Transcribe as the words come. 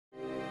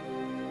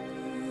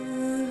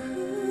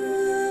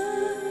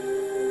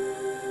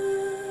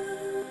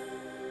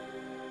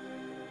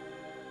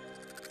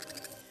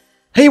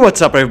Hey,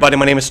 what's up everybody,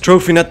 my name is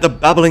TrophyNut, the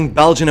Babbling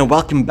Belgian, and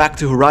welcome back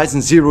to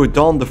Horizon Zero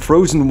Dawn, the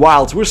Frozen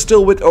Wilds. We're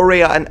still with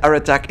Aurea and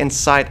Aratak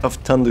inside of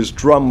Thunder's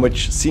Drum,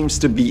 which seems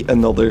to be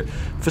another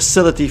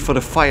facility for the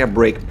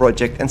Firebreak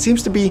project, and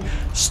seems to be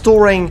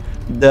storing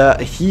the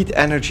heat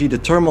energy, the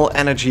thermal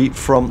energy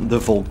from the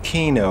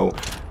volcano,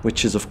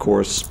 which is of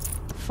course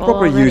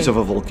proper use of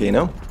a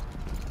volcano.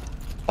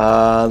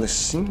 There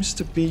seems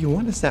to be,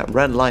 what is that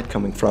red light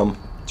coming from?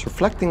 It's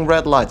reflecting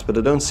red lights, but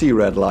I don't see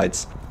red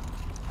lights.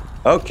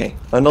 Okay,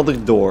 another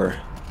door.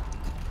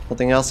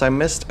 Nothing else I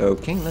missed?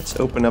 Okay, let's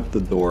open up the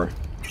door.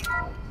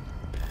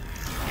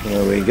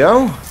 There we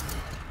go.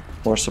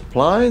 More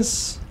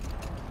supplies.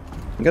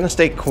 I'm gonna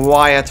stay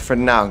quiet for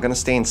now. I'm gonna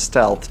stay in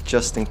stealth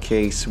just in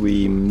case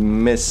we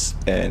miss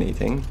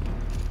anything.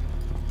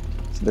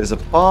 So there's a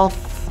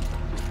path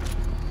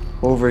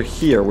over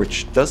here,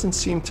 which doesn't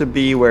seem to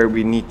be where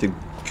we need to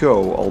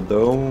go,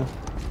 although...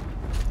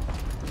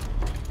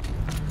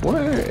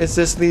 Where is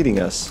this leading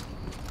us?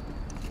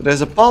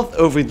 There's a path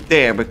over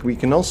there, but we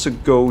can also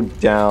go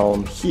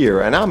down here,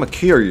 and I'm a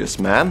curious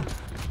man.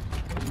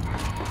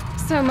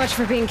 So much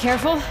for being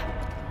careful.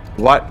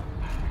 What?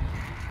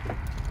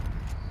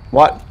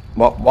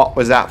 What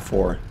was that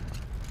for?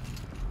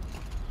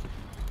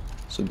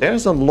 So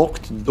there's a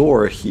locked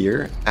door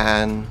here,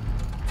 and...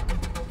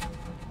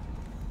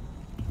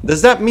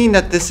 Does that mean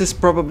that this is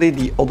probably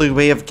the other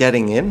way of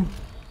getting in?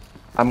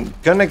 I'm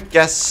gonna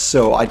guess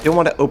so. I don't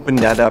want to open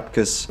that up,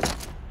 because...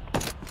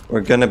 we're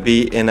gonna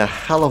be in a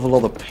hell of a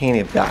lot of pain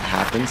if that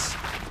happens.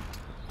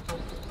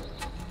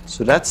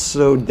 So let's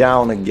slow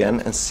down again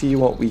and see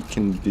what we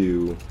can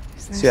do.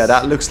 So yeah,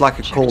 that looks like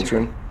a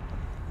cauldron.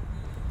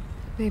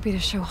 Maybe to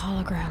show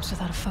holograms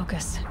without a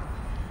focus.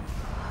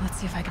 Let's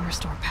see if I can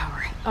restore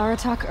power.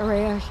 Aratak,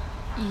 Aurea,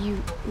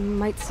 you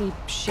might see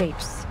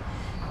shapes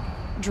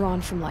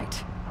drawn from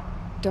light.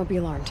 Don't be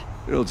alarmed.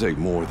 It'll take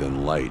more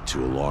than light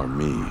to alarm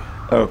me.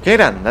 Okay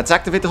then, let's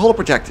activate the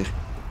holoprojector.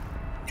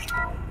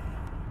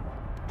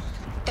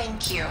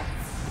 Thank you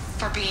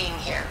for being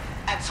here,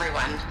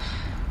 everyone.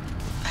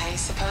 I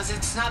suppose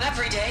it's not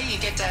every day you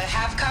get to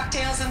have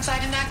cocktails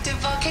inside an active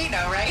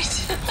volcano, right?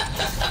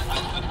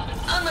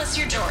 Unless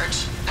you're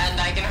George, and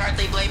I can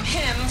hardly blame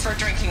him for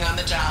drinking on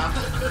the job.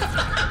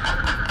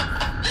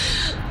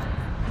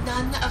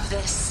 None of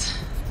this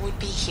would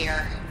be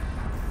here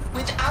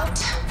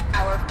without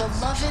our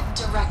beloved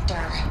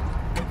director,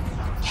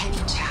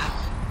 Kenny Chow.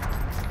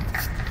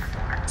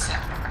 So,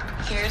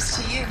 here's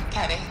to you,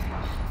 Kenny.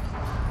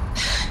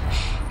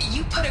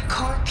 You put a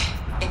cork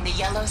in the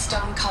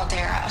Yellowstone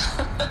caldera.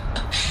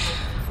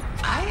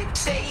 I'd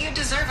say you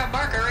deserve a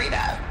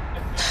margarita.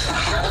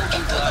 Hold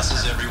your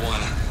glasses,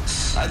 everyone.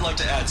 I'd like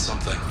to add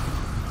something.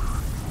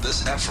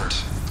 This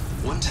effort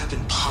wouldn't have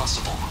been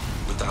possible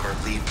without our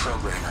lead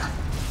programmer.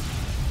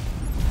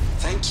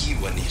 Thank you,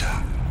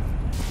 Anita,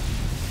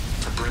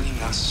 for bringing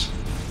us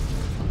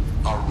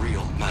our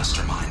real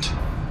mastermind,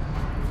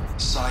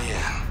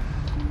 Cyan.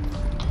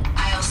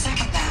 I'll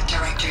second that,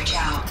 Director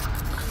Chow.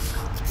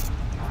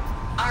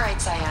 All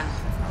right, Cyan.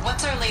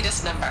 What's our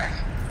latest number?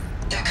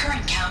 The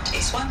current count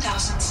is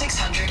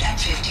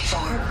 1,654.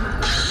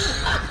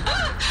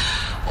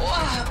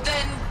 Well,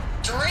 then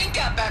drink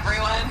up,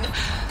 everyone.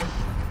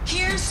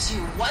 Here's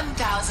to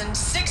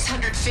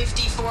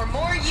 1,654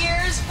 more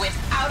years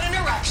without an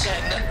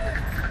eruption.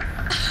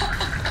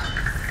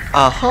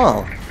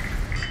 Uh-huh.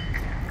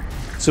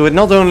 So it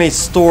not only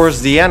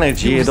stores the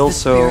energy, it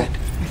also...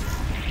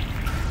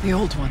 The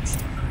old ones.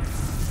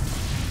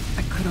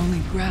 I could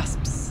only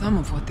grasp some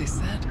of what they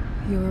said.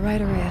 You were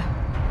right, Aurea.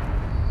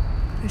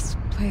 This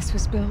place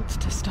was built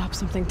to stop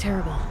something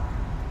terrible.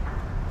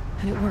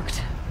 And it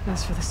worked.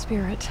 As for the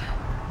spirit,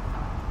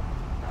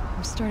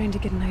 I'm starting to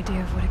get an idea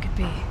of what it could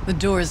be. The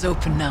door is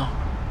open now.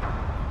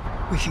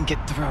 We can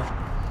get through.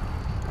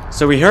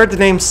 So we heard the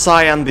name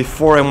Cyan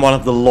before in one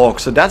of the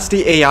logs. So that's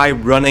the AI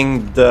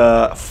running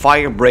the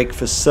Firebreak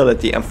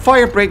facility. And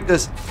Firebreak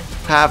does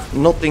have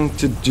nothing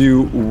to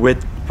do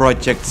with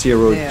Project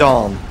Zero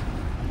Dawn.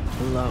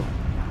 Below.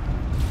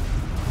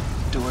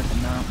 Door to the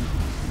mountain.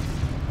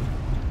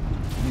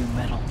 New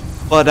metal.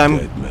 But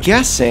I'm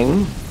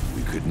guessing...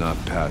 We could not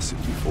pass it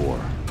before.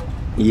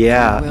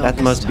 Yeah,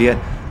 that must be it.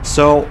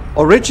 So,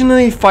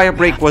 originally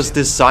Firebreak was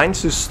designed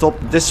to stop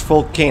this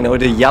volcano,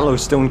 the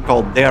Yellowstone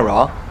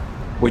caldera,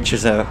 which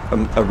is a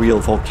real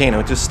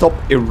volcano, to stop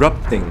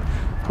erupting.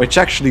 Which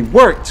actually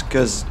worked,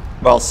 because,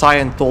 well,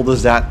 Cyan told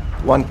us that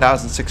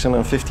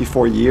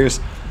 1,654 years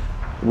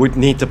would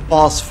need to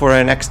pass for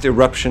our next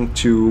eruption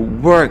to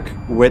work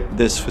with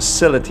this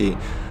facility.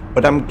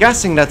 But I'm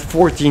guessing that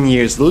 14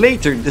 years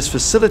later, this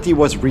facility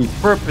was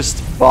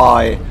repurposed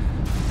by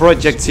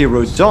Project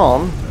Zero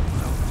Dawn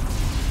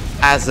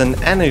as an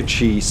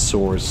energy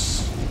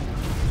source.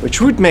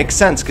 Which would make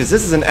sense, because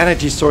this is an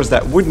energy source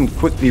that wouldn't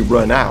quickly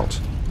run out.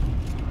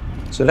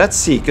 So let's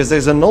see, because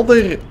there's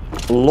another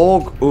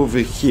log over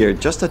here,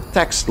 just a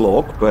text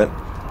log, but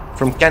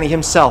from Kenny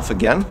himself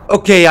again.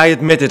 Okay, I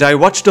admit it, I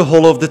watched The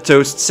Hollow of the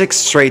Toast 6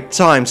 straight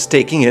times,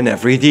 taking in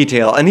every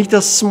detail.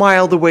 Anita's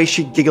smile, the way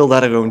she giggled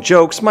at her own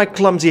jokes, my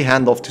clumsy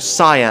handoff to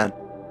Cyan.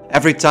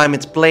 Every time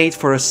it played,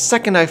 for a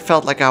second I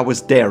felt like I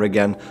was there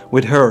again,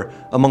 with her,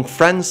 among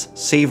friends,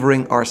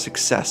 savoring our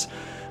success.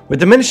 With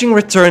diminishing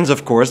returns,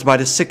 of course, by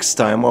the 6th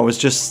time I was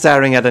just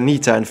staring at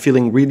Anita and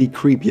feeling really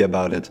creepy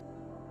about it.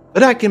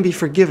 But I can be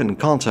forgiven,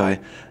 can't I?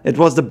 It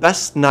was the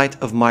best night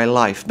of my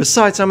life.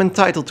 Besides, I'm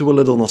entitled to a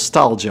little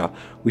nostalgia.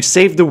 We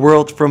saved the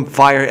world from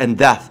fire and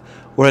death,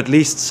 or at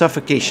least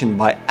suffocation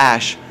by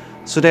ash.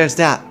 So there's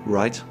that,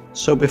 right?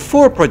 So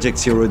before Project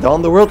Zero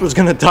Dawn, the world was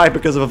gonna die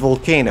because of a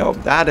volcano.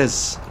 That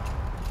is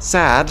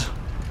sad.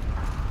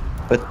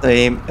 But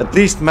they at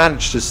least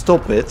managed to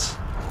stop it.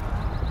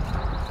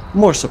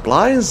 More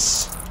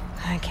supplies.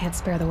 I can't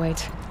spare the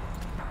weight.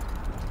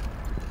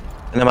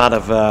 And I'm out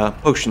of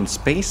potion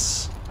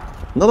space.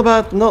 Not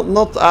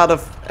out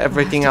of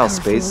everything else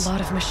space. A lot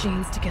of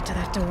machines to get to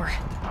that door.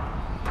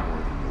 More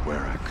than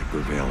aware I could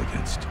prevail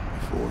against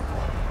before.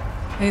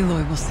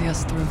 Aloy will see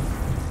us through.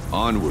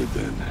 Onward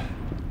then.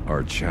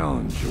 Our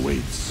challenge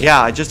awaits.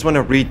 Yeah, I just want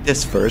to read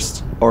this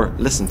first. Or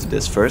listen to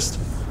this first.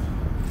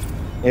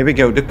 Here we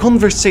go. The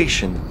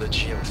conversation. The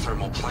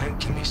geothermal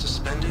plant can be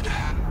suspended.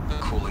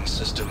 Cooling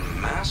system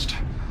masked.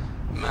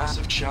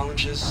 Massive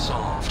challenges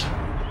solved.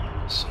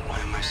 So why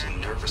am I so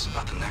nervous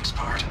about the next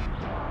part?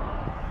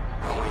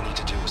 All we need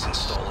to do is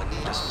install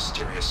Anita's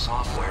mysterious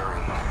software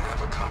and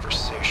have a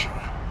conversation.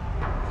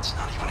 It's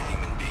not even a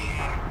human being,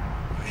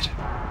 right?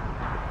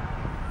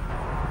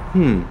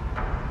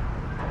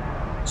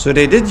 So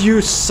they did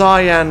use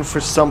Cyan for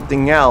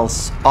something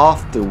else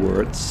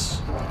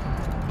afterwards.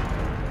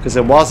 Because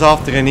it was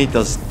after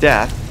Anita's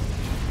death.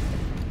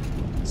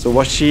 So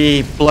was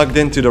she plugged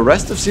into the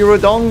rest of Zero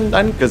Dawn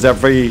then? Because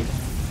every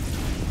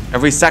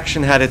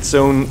section had its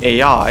own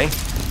AI.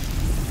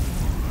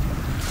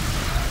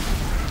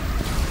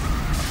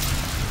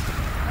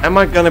 Am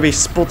I gonna be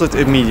spotted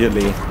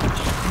immediately?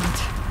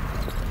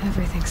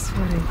 Everything's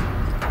sweating.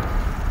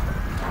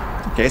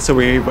 Okay, so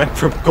we went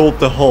from cold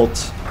to hot.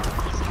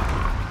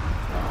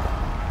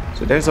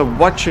 So there's a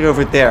watcher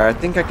over there. I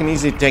think I can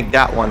easily take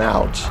that one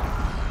out.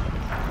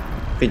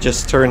 If he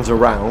just turns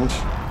around.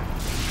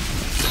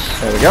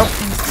 There we go.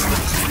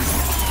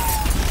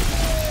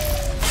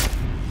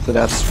 So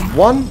that's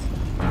one.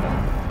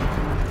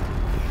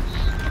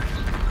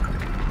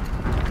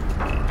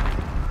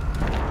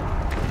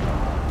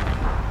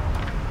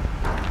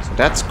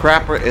 That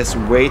scrapper is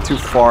way too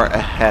far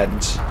ahead.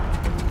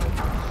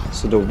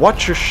 So the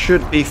watcher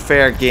should be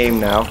fair game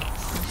now.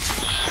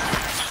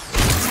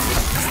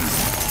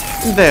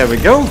 There we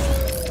go.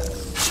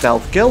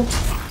 Stealth kill.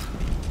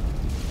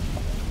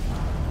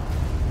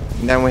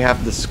 And then we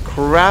have the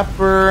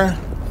scrapper.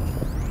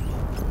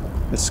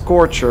 The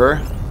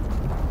scorcher.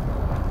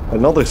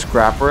 Another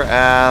scrapper.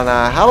 And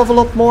a hell of a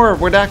lot more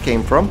where that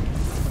came from.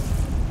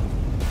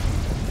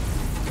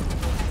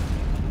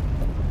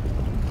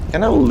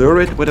 Can I lure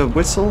it with a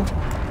whistle?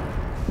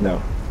 No.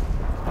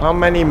 How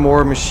many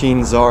more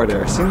machines are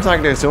there? Seems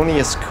like there's only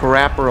a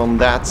scrapper on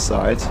that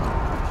side.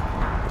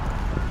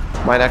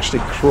 Might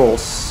actually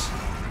cross.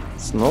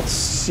 It's not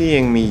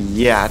seeing me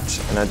yet.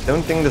 And I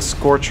don't think the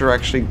Scorcher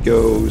actually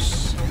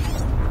goes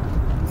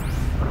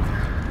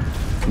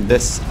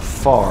this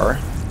far.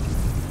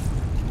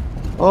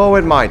 Oh,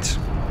 it might.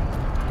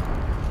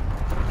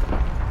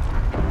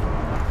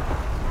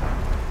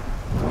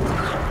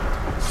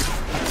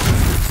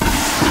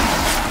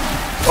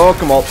 Oh,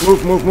 come on.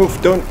 Move, move,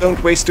 move.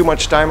 Don't waste too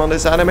much time on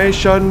this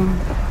animation.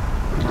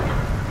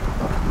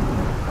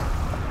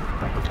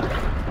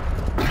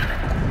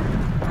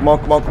 Come on,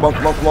 come on, come on,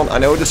 come on, come on. I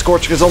know the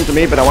Scorcher is onto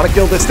me, but I want to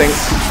kill this thing.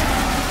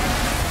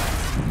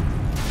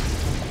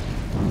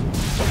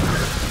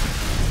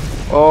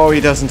 Oh, he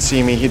doesn't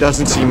see me. He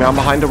doesn't see me. I'm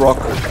behind the rock.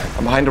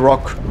 I'm behind the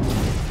rock.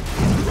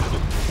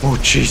 Oh,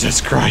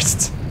 Jesus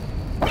Christ.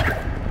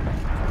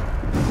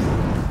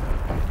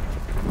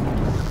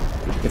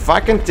 If I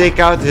can take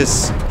out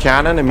his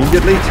cannon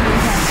immediately.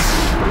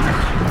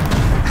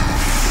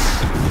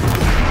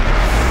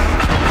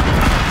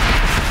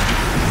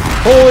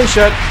 Holy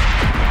shit.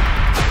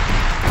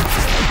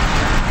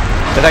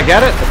 Did I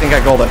get it? I think I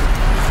got it.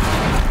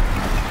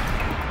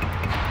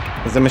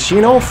 Is the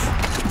machine off?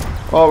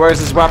 Oh, where's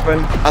his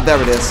weapon? Ah,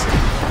 there it is.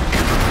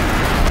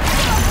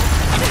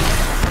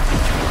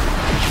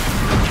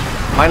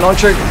 Mine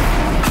launcher.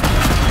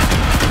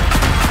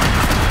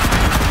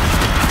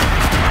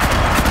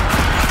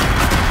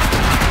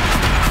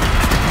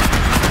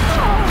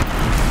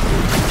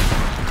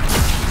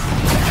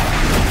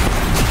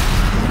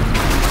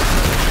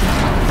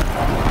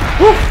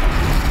 Woo.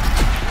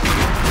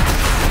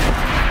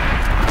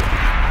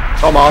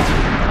 Come on.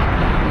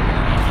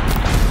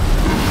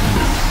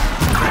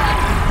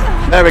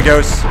 There it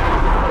goes.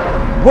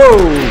 Whoa,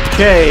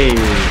 okay.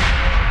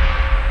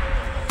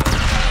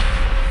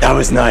 That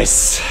was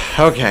nice.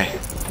 Okay.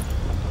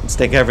 Let's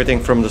take everything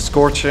from the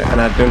Scorcher,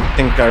 and I don't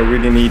think I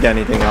really need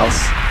anything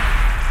else.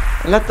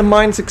 Let the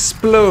mines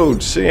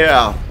explode. So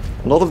yeah.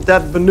 A lot of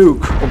that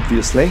Banuk,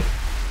 obviously.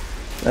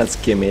 Let's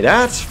give me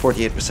that.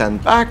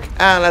 48% back.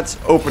 And let's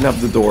open up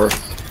the door.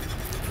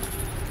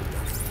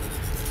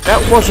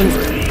 That wasn't...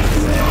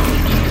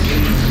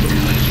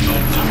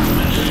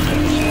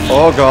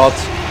 Oh god.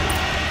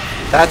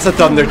 That's a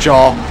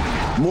Thunderjaw.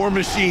 More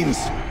machines.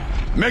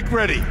 Make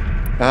ready.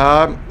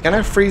 Can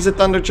I freeze a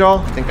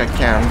Thunderjaw? I think I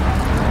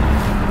can.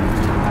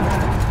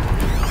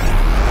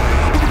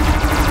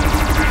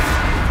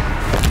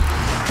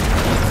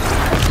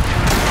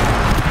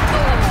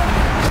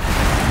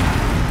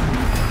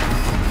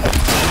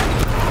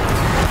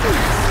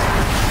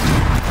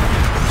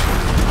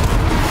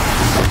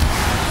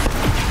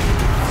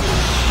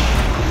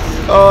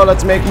 Oh,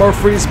 let's make more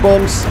freeze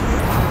bombs.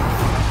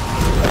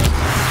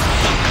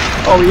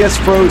 Oh, he is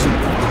frozen.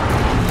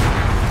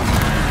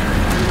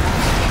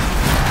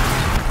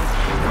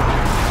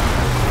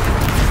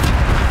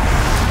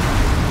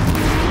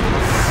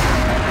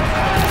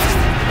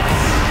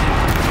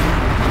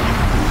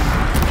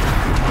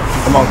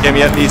 Come on, give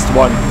me at least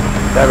one.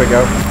 There we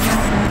go.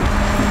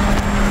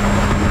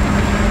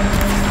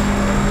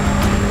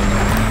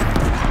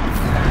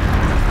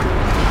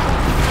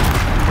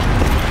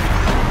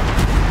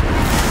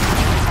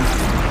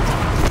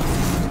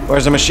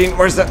 Where's the machine?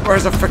 Where's the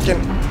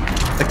frickin'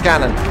 the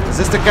cannon? Is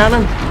this the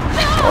cannon?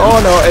 Oh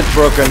no, it's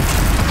broken.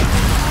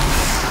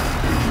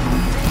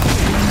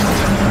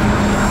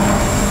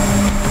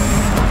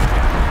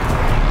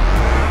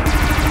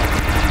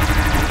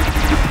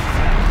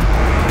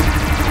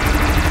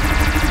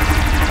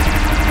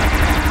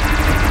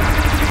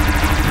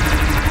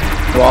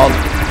 Go on.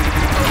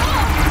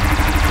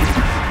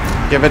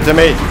 Give it to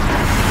me.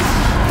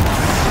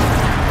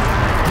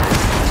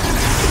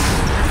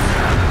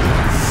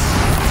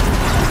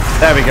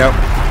 There we go.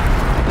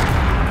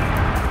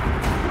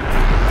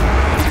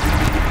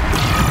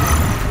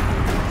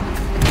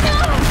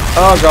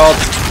 Oh god.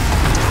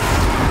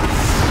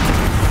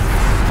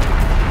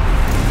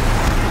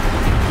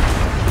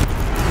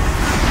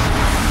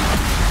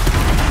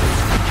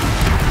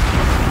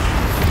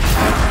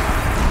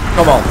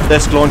 Come on,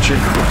 disc launcher.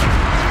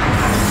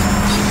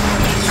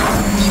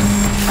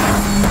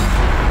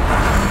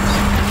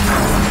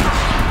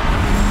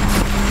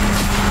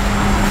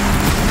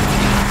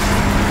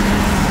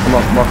 Come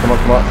on, come on, come on,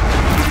 come on.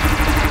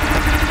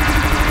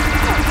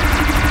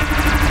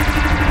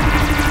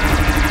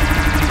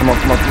 Come on,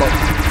 come on, come on.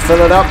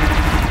 Fill it up.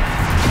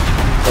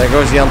 There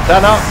goes the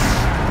antenna.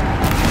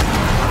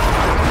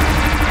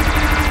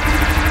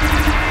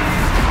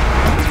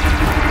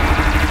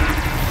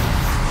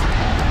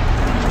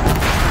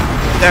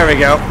 There we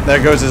go.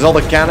 There goes his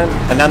other cannon.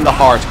 And then the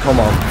heart. Come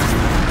on.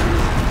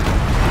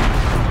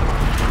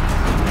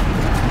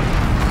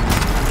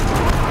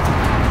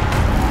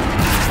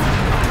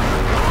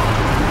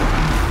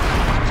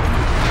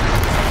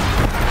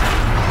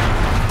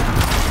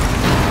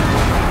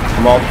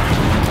 Come on.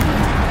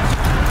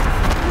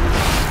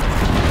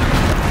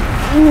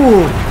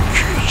 Ooh,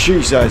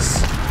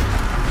 Jesus.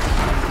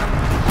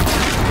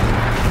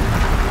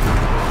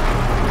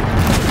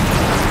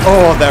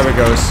 Oh, there it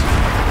goes.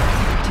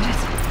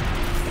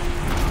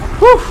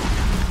 Whew.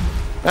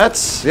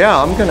 That's,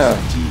 yeah, I'm gonna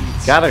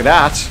gather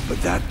that.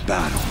 But that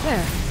battle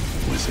There.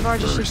 was a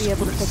Vargas should burst be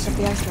able to for fix up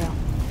the ice rail.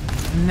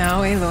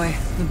 Now, Aloy,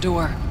 the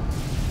door.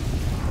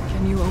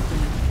 Can you open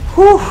it?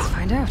 Whew.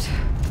 Find out.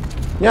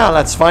 Yeah,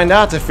 let's find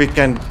out if we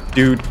can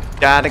do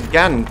that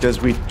again, because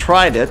we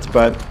tried it,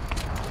 but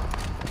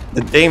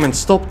the Daemon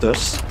stopped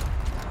us.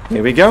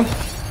 Here we go.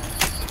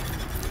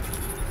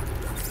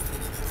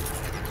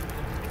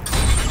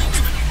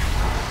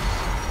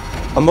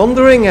 I'm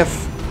wondering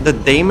if the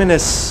Daemon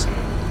is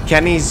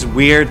Kenny's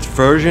weird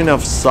version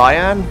of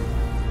Cyan?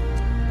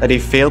 That he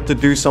failed to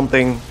do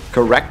something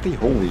correctly?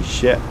 Holy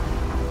shit.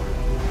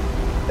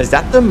 Is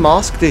that the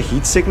mask, the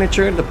heat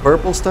signature, the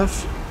purple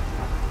stuff?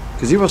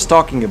 Because he was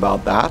talking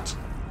about that.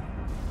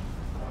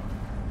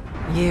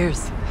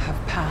 Years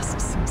have passed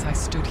since I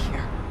stood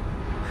here.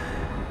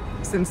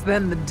 Since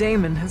then, the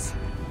Daemon has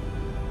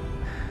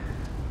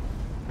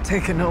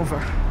taken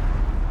over.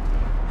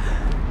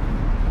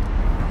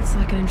 It's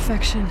like an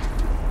infection.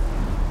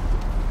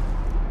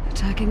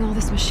 Attacking all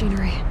this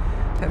machinery.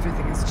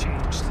 Everything has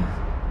changed.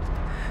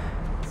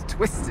 It's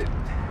twisted.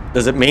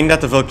 Does it mean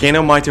that the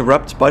volcano might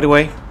erupt, by the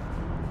way?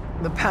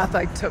 The path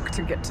I took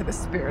to get to the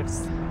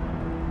spirits.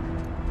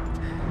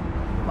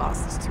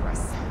 Lost to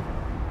us.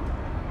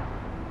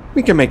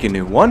 We can make a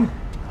new one.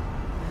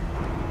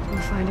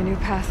 We'll find a new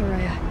path,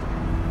 Araya.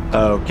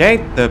 Okay,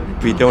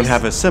 we don't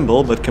have a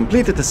symbol, but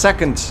completed the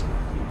second.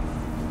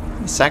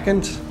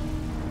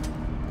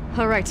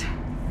 All right.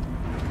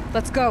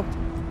 Let's go.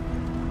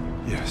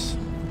 Yes,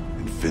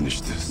 and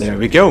finish this. There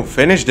we go,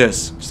 finish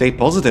this. Stay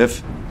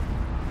positive.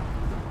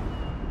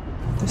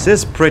 This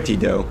is pretty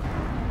though.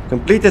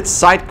 Completed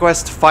side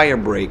quest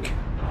Firebreak.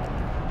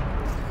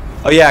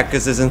 Oh yeah,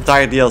 because this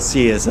entire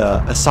DLC is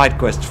a side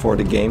quest for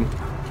the game.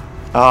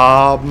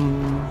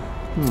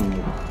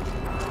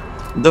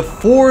 The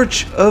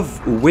Forge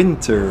of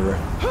Winter.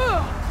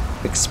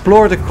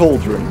 Explore the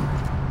cauldron.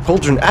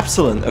 Cauldron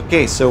Epsilon.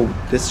 Okay, so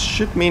this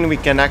should mean we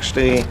can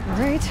actually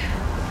Alright,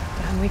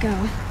 down we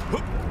go.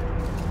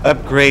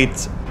 upgrade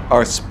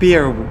our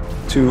spear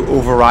to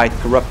override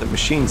corrupted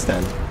machines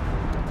then.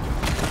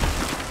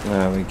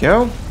 There we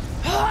go.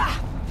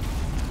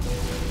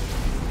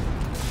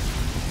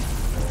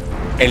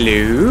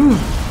 Hello?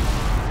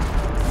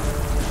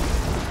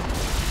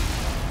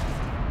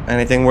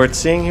 Anything worth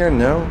seeing here?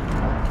 No.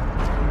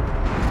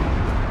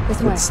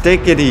 This way. Let's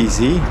take it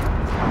easy.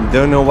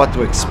 Don't know what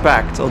to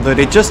expect, although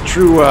they just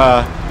threw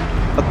a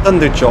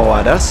thunderjaw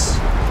at us.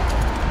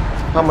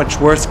 How much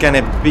worse can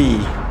it be?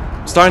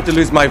 I'm starting to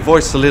lose my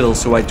voice a little,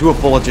 so I do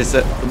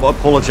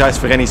apologize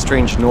for any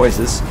strange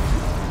noises.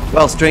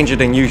 Well, stranger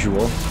than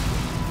usual.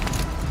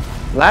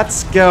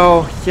 Let's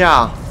go.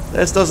 Yeah,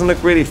 this doesn't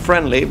look really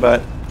friendly,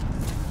 but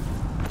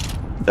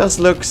it does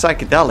look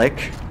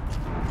psychedelic.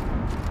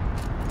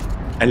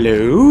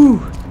 Hello?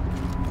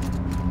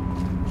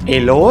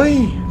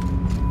 Aloy?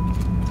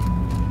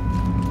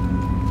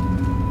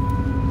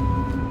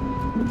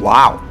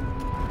 Wow.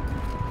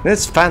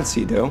 That's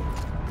fancy though.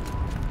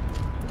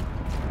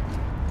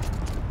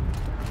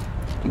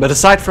 But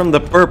aside from the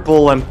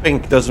purple and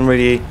pink, doesn't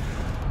really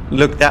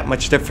look that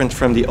much different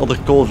from the other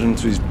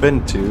cauldrons we've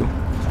been to.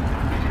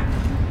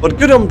 But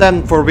good on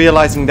them for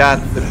realizing that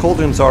the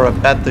cauldrons are a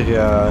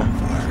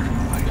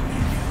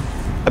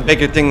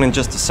bigger thing than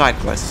just a side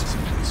quest.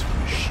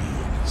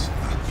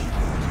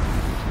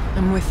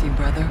 I'm with you,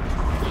 brother.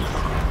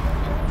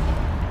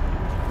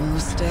 We'll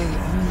stay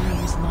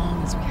only as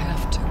long as we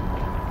have to.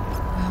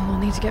 Well, we'll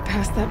need to get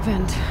past that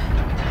vent.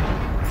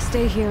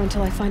 Stay here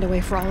until I find a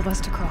way for all of us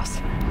to cross.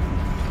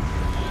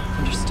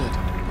 Understood.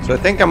 So I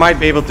think I might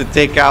be able to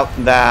take out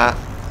that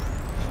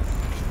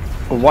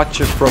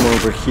watcher from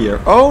over here.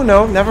 Oh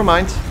no, never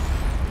mind.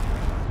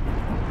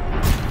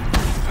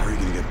 How are you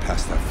gonna get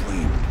past that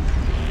flame?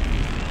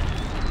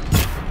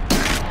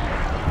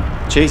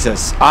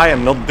 Jesus, I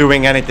am not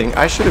doing anything.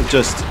 I should have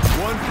just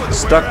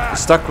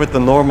stuck with the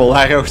normal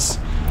arrows.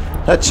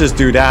 Let's just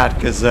do that,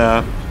 because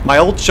my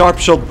old sharp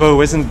shot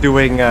bow isn't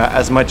doing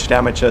as much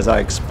damage as I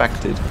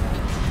expected.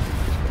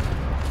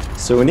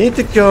 So we need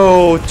to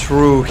go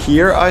through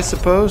here, I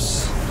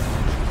suppose.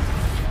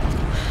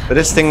 But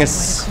this thing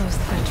is... Close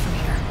the vent from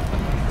here.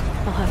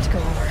 I'll have to go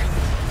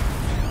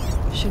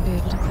over. Should be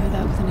able to clear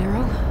that with an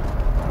arrow.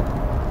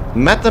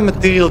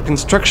 Metamaterial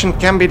construction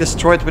can be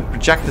destroyed with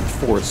projected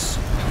force.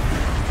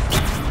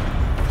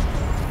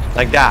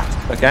 Like that,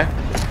 okay?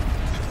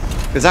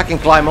 Because I can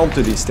climb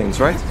onto these things,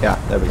 right? Yeah,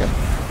 there we go.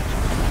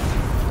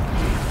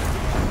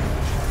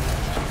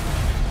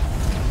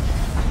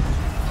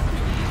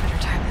 Better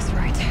time this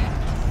right.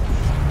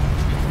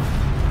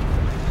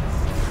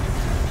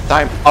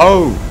 Time.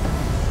 Oh!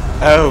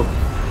 Oh!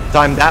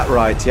 Time that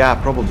right, yeah,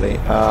 probably.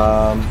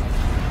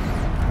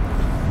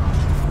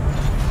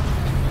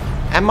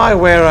 Am I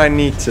where I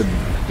need to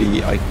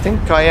be? I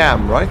think I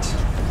am, right?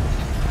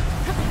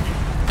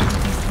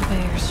 These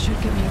conveyors should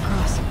get me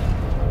across.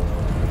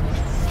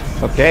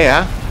 Okay,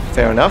 yeah,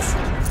 fair enough.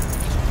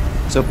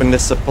 Let's open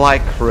this supply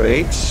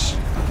crate.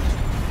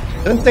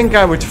 Don't think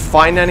I would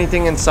find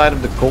anything inside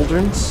of the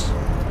cauldrons.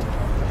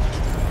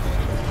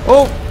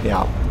 Oh,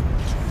 yeah.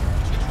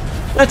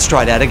 Let's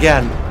try that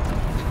again.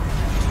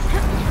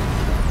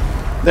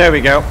 There we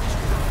go.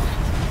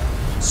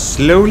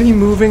 Slowly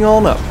moving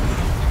on up.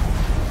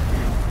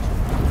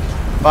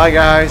 Bye,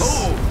 guys.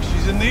 Oh,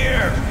 she's in the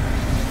air.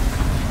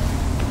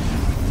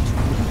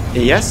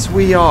 Yes,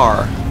 we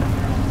are.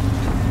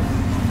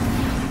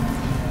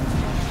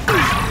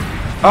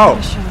 Oh,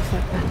 Shut off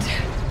that vent.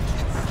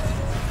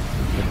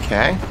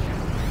 okay.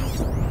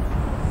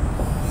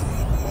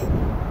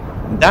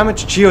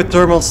 Damaged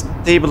geothermal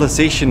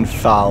stabilization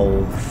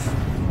valve.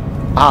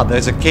 Ah,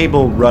 there's a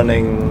cable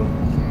running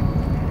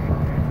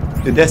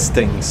to this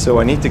thing, so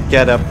I need to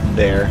get up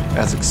there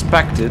as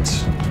expected.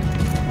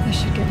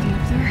 This should get me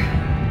up there.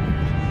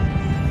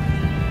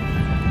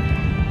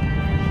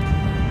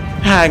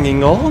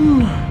 Hanging on.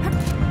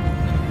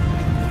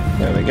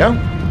 There we go.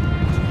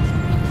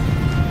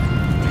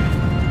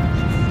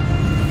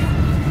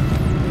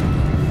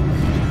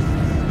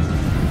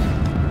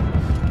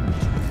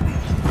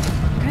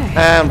 Okay.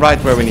 And right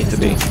where we need to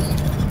be.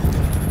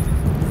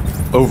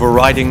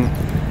 Overriding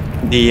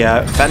the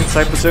fence,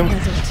 I presume.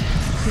 That's it.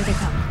 Here they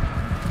come.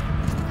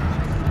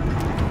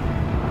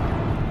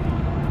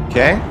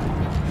 Okay.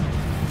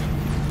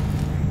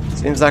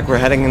 Seems like we're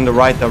heading in the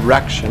right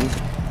direction.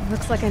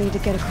 Looks like I need to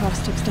get across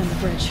to extend the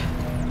bridge.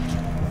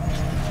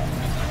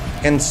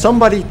 Can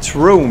somebody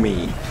throw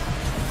me?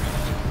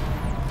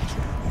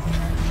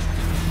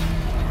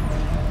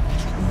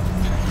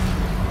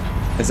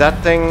 Is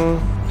that thing...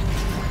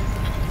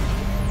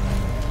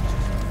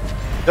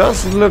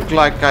 Does look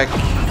like I...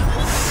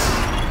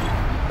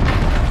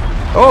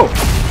 Oh!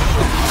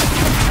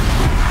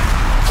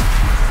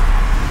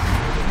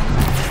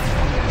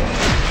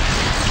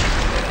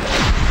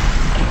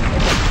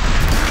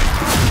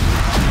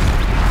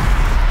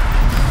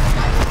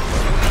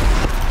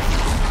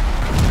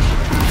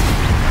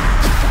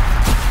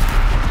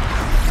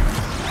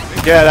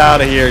 Get out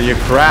of here, you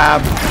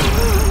crab.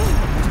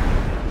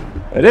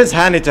 It is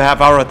handy to have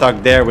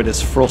Aratak there with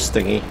his frost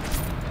thingy.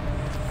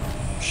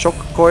 Shock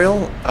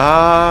coil.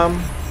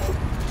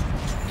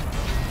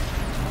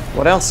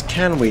 What else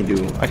can we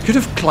do? I could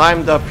have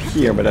climbed up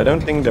here, but I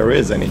don't think there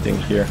is anything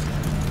here.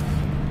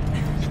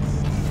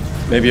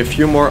 Maybe a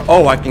few more.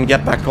 Oh, I can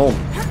get back home.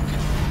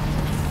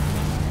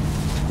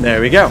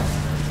 There we go.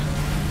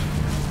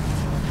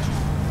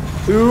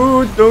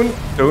 Ooh,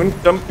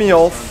 don't dump me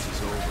off.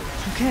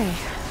 Okay,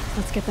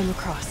 let's get them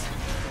across.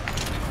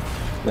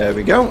 There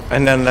we go.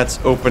 And then let's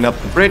open up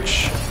the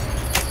bridge.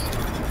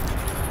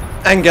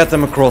 And get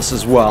them across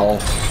as well.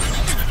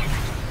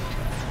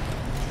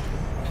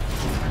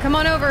 Come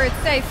on over, it's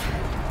safe.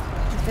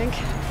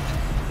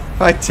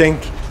 I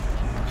think.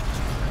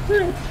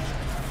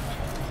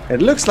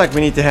 It looks like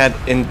we need to head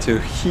into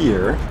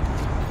here.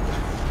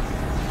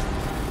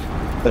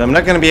 But I'm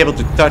not going to be able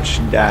to touch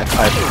that,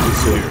 I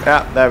presume.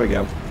 Yeah, there we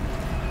go.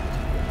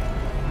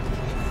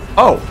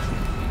 Oh!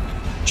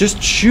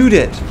 Just shoot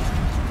it!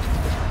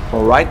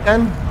 Alright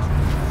then.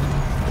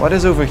 What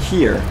is over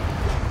here?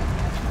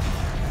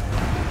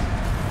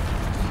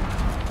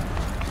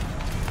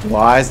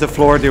 Why is the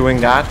floor doing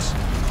that?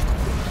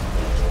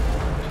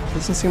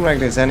 Doesn't seem like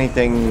there's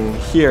anything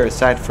here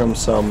aside from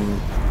some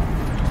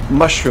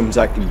mushrooms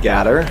I could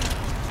gather.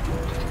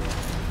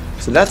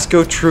 So let's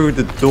go through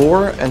the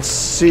door and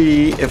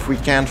see if we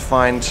can't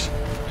find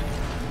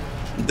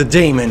the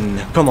Daemon.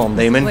 Come on,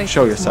 Daemon,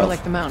 show yourself. More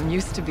like the mountain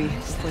used to be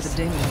before the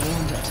Daemon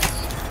ruined it.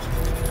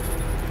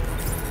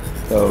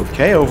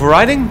 Okay,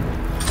 overriding.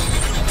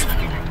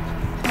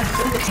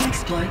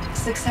 Exploit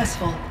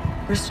successful.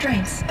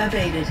 Restraints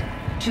evaded.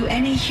 To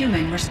any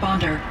human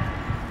responder.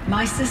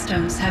 My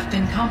systems have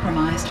been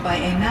compromised by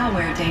a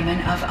malware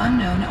daemon of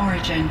unknown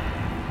origin.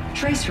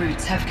 Trace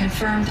routes have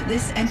confirmed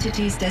this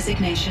entity's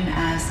designation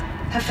as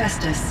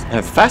Hephaestus.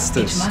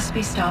 Hephaestus? It must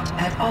be stopped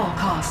at all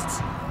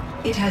costs.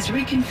 It has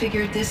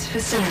reconfigured this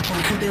facility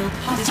to build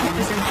hostile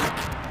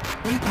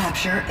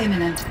recapture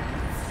imminent.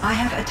 I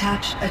have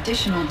attached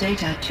additional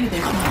data to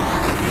this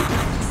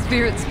model.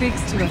 Spirit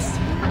speaks to us.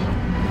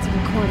 It's a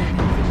recording.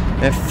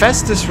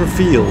 Hephaestus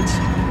revealed.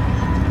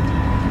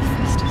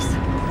 Hephaestus.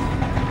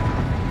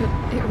 But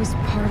it was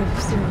part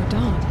of Zero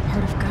Dawn,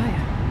 part of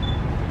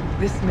Gaia.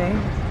 This name?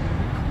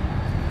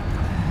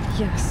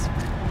 Yes.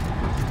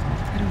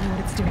 I don't know what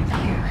it's doing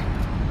here.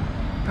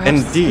 Perhaps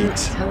Indeed.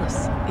 Spirit tell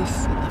us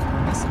if we left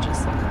more messages.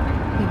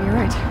 Maybe you're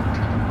right.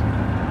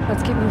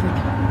 Let's keep moving.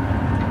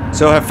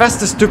 So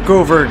Hephaestus took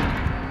over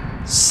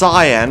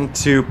Cyan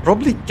to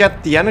probably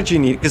get the energy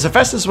needed, because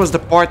Hephaestus was the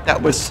part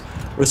that was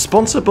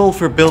responsible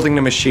for building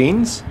the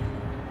machines.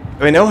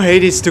 We know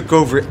Hades took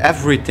over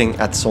everything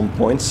at some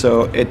point,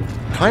 so it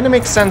kind of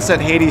makes sense that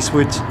Hades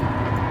would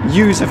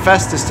use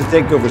Hephaestus to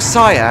take over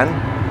Cyan,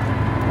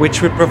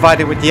 which would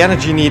provide it with the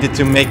energy needed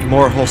to make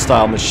more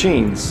hostile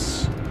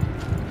machines.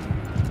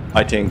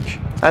 I think.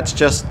 That's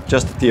just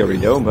a theory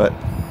though, but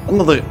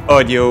another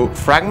audio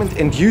fragment.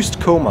 Induced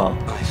coma.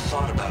 I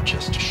thought about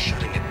just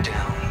shutting it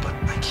down, but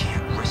I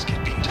can't risk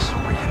it being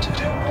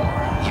disoriented or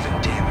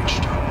even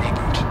damaged on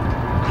reboot.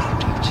 How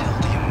do you tell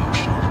the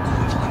emotional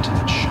equivalent of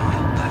a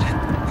child that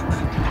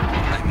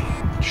I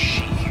mean,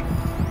 she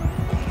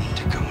will need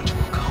to go into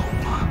a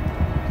coma,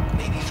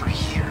 maybe for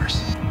years.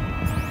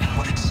 And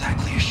what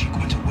exactly is she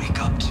going to wake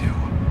up to?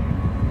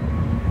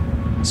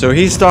 So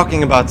he's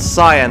talking about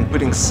Cyan,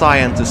 putting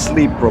Cyan to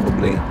sleep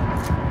probably.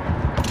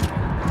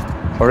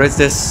 Or is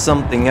this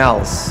something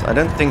else? I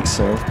don't think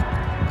so.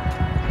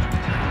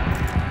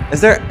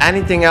 Is there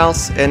anything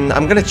else in...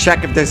 I'm gonna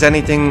check if there's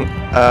anything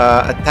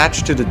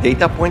attached to the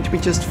data point we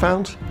just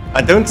found.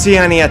 I don't see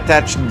any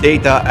attached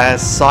data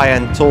as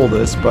Cyan told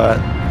us, but...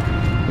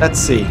 Let's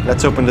see.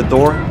 Let's open the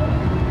door.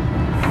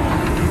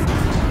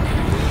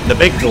 The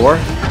big door.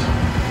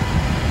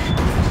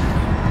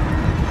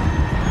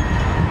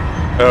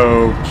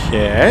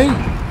 Okay.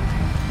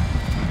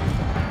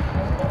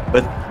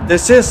 But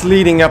this is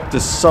leading up to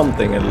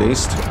something at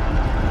least.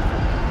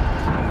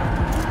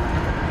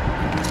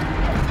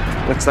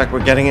 Looks like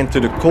we're getting into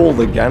the cold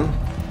again.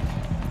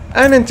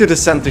 And into the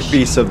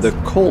centerpiece of the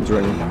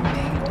cauldron.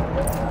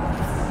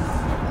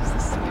 As the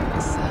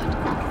Spirit said.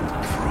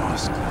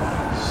 Frost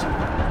claws.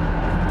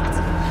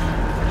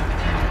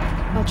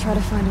 I'll try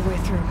to find a way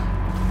through.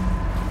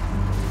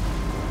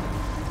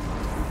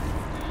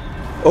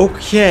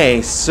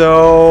 Okay,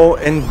 so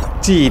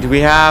indeed we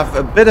have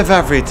a bit of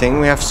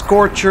everything. We have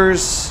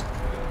scorchers,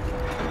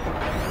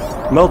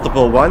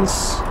 multiple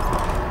ones,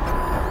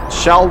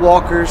 shell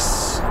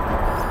walkers,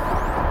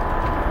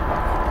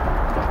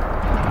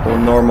 or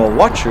normal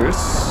watchers.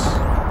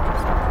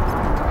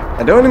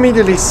 I don't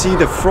immediately see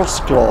the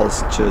frost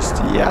claws just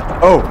yet.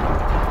 Oh,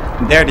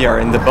 there they are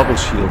in the bubble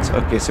shields.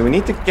 Okay, so we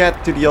need to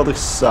get to the other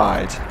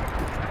side.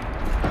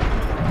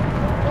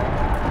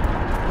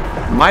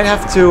 Might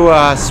have to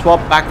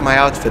swap back my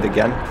outfit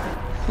again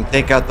and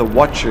take out the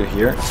Watcher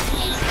here.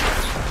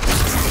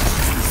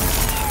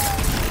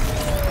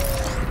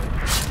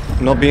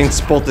 Not being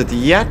spotted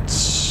yet,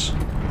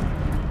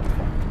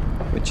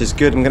 which which is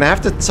good. I'm gonna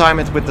have to time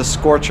it with the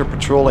Scorcher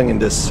patrolling in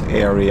this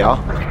area.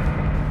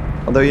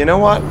 Although, you know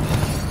what?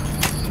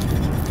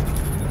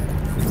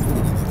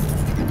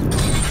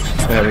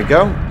 There we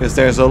go. Because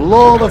there's a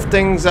lot of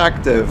things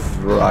active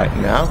right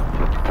now.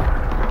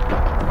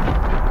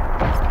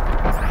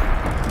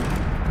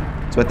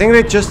 So I think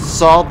they just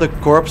saw the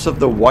corpse of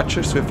the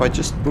Watcher, so if I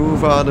just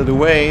move out of the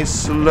way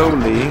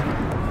slowly...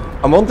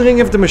 I'm wondering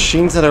if the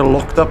machines that are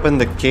locked up in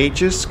the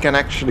cages can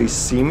actually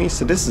see me.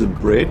 So this is a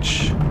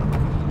bridge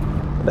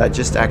that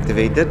just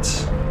activated.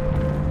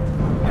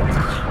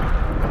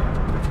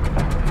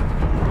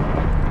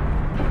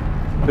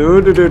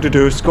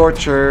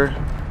 Scorcher.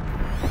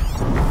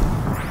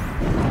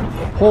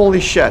 Holy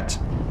shit.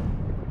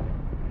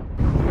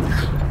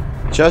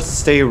 Just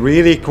stay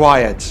really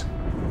quiet.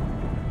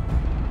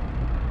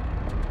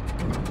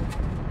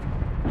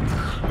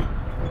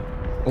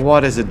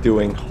 What is it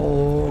doing?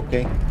 Oh,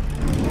 okay.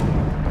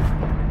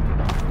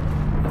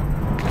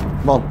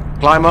 Come on,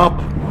 climb up.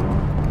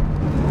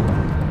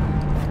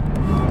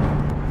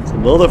 There's a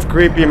lot of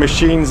creepy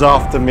machines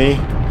after me.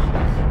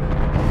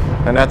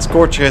 And that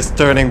Scorcher is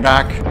turning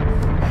back.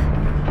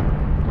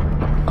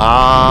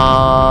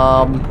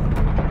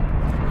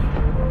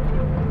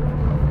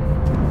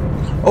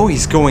 Oh,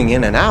 he's going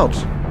in and out.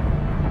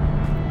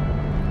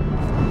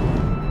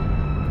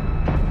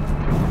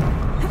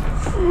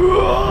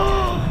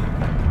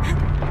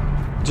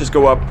 Just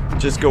go up.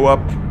 Just go up.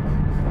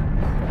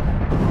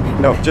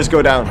 No, just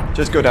go down.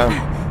 Just go down.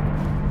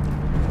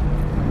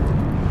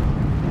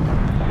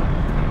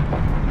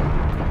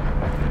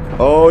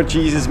 Oh,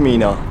 Jesus,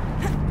 Mina.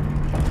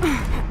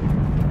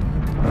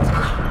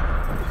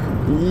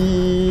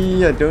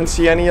 I don't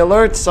see any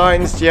alert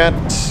signs yet.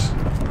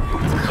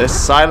 This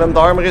silent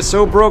armor is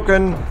so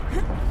broken.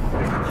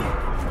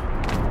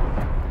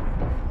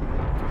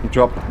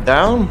 Drop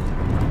down.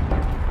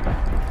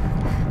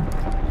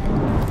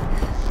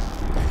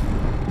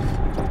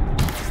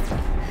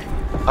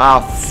 Ah,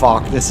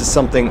 fuck. This is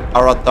something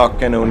Aratak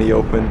can only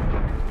open.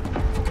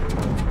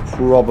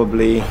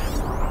 Probably.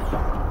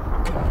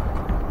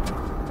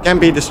 Can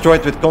be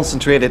destroyed with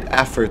concentrated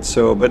effort,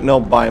 so, but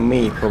not by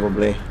me,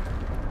 probably.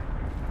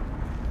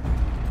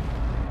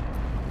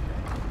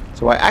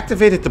 So I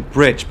activated the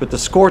bridge, but the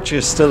Scorcher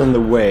is still in the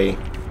way.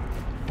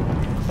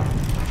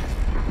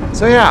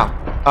 So yeah,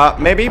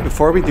 maybe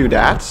before we do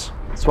that,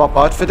 swap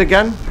outfit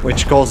again,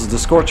 which causes the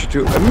Scorcher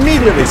to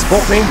immediately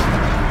spot me.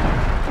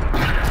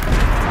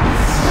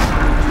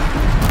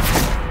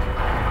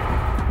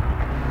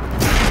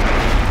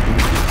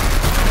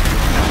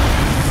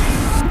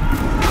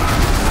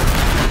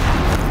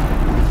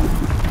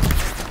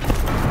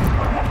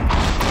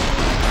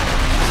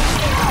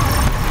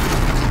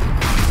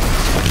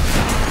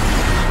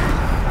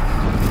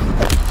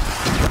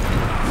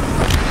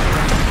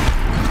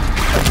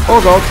 Oh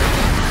god.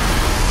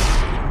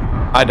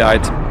 I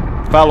died.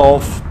 Fell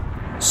off.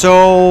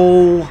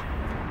 So...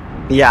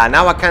 yeah,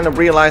 now I kind of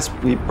realize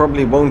we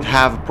probably won't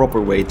have a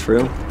proper way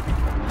through.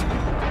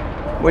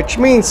 Which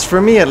means, for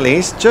me at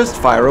least, just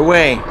fire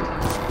away.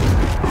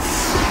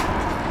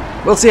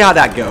 We'll see how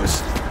that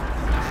goes.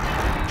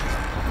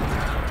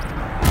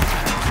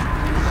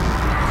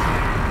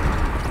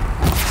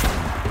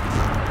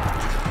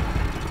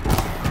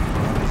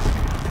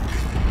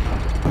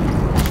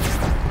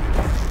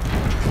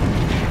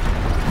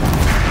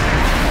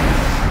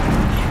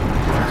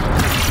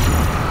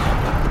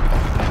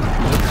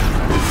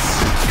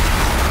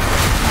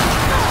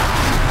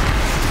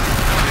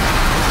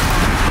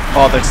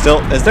 Oh, there's still...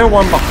 is there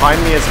one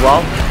behind me as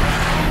well?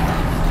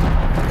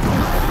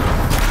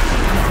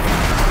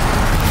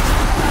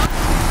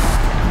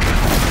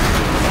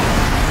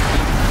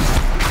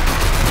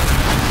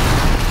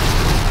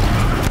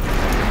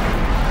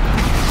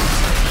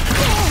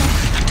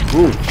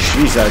 Ooh,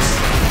 Jesus.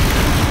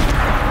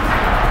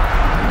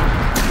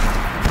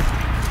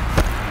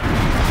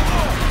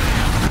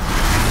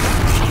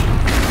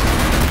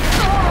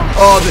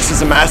 Oh, this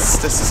is a mess.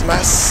 This is a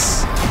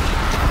mess.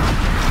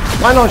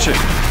 Why don't you?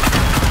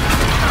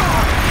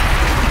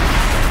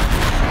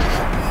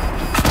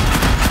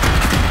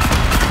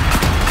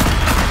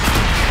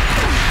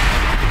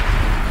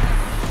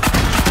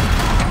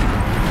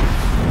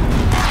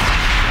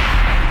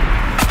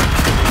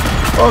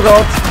 Oh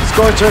god,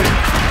 Scorcher.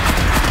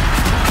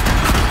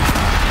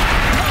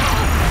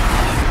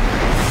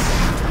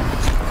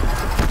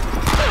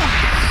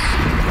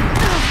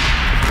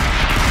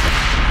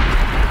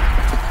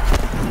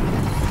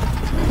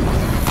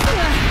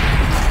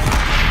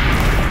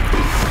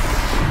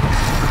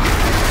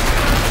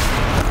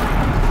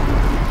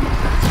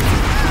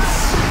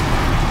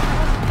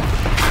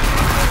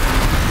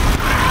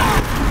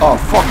 Oh,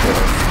 fuck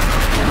it.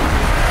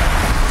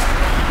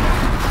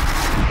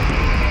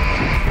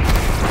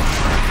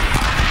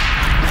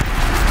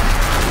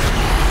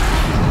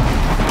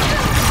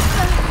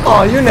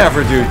 Oh, you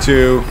never do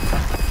too.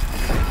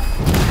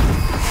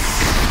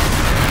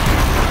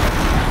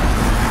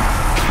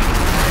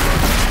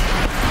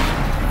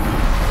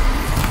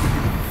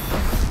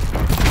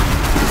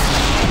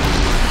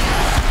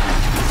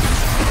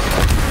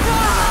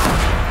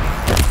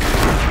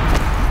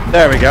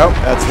 There we go.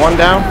 That's one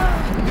down.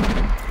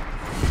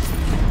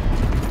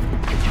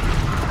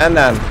 And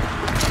then...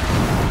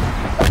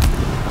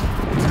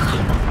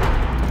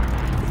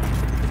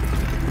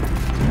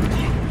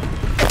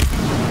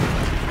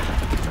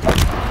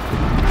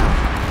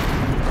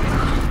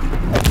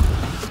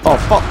 oh,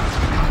 fuck.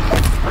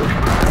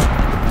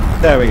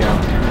 There we go.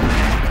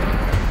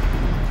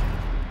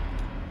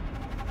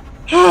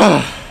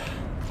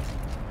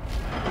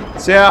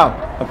 So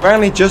yeah,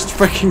 apparently just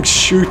freaking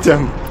shoot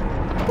them.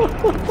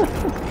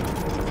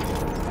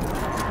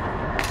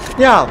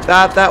 Yeah,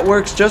 that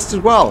works just as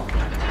well.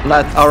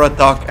 Let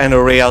Aratak and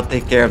Aurea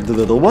take care of the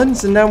little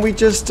ones, and then we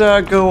just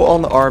go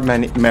on our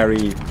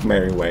merry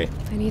way.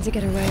 I need to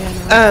get Aurea.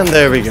 And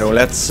there we go.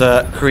 Let's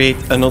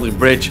create another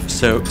bridge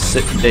so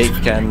they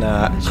can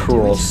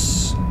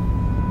cross.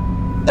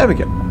 There we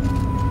go.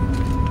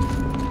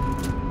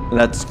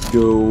 Let's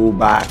go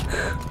back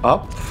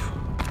up.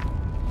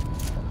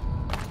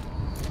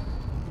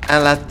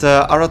 And let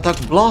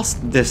Aratak blast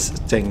this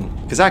thing.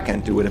 Because I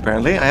can't do it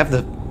apparently. I have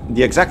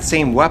the exact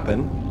same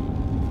weapon.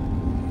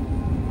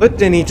 But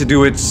they need to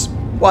do it...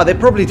 well, they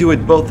probably do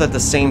it both at the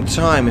same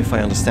time, if I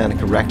understand it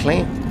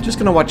correctly. I'm just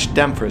gonna watch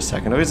them for a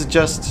second. Or is it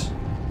just...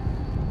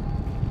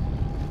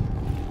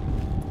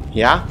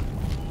 yeah?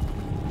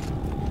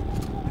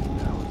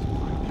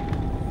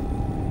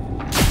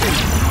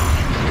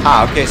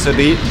 Ah, okay, so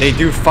they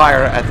do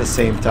fire at the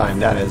same time.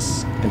 That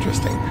is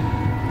interesting.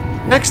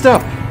 Next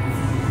up.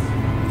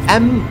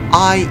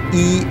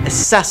 MIE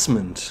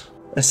Assessment.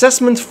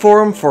 Assessment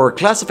form for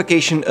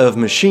classification of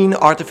machine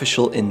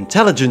artificial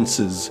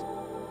intelligences.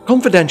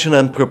 Confidential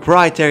and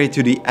proprietary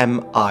to the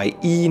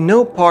MIE,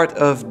 no part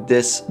of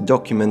this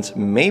document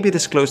may be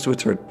disclosed to a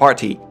third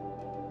party.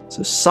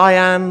 So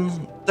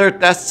Cyan,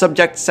 third test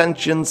subject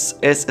sentience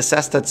is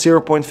assessed at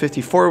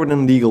 0.54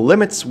 within legal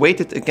limits,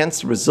 weighted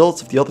against the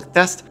results of the other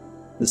test.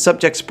 The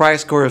subject's prior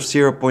score of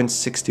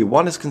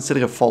 0.61 is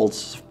considered a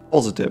false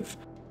positive.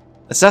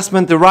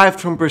 Assessment derived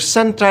from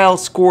percentile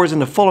scores in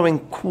the following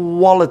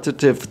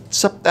qualitative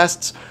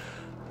subtests: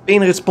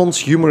 pain response,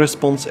 humor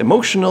response,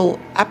 emotional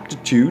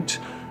aptitude,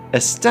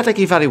 aesthetic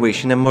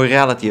evaluation, and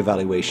morality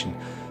evaluation.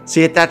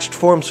 See attached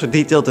forms for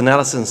detailed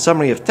analysis and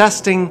summary of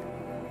testing.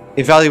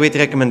 Evaluate the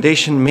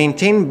recommendation,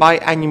 maintain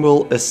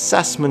biannual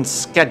assessment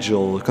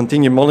schedule.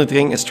 Continue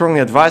monitoring is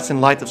strongly advised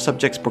in light of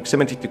subjects'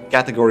 proximity to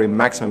category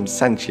maximum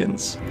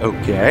sentience.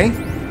 Okay.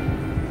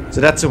 So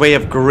that's a way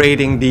of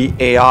grading the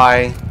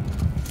AI.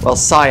 Well,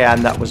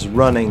 Cyan that was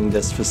running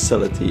this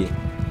facility,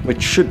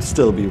 which should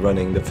still be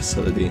running the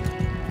facility.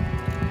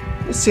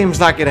 It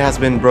seems like it has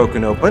been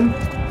broken open.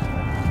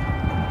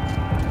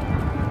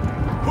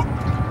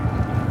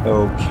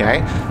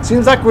 Okay,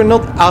 seems like we're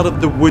not out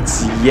of the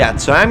woods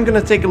yet, so I'm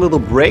gonna take a little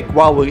break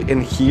while we're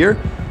in here.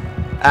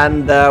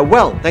 And,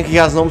 well, thank you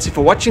guys enormously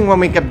for watching.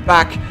 When we get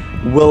back,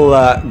 we'll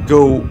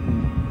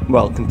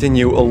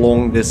continue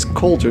along this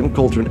cauldron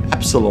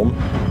Epsilon.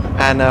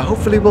 And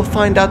hopefully we'll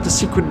find out the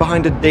secret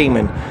behind the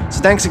Daemon.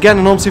 So thanks again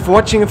enormously for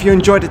watching. If you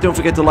enjoyed it, don't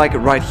forget to like it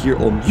right here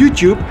on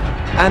YouTube.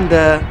 And,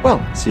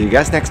 well, see you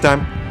guys next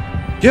time.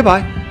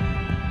 Goodbye.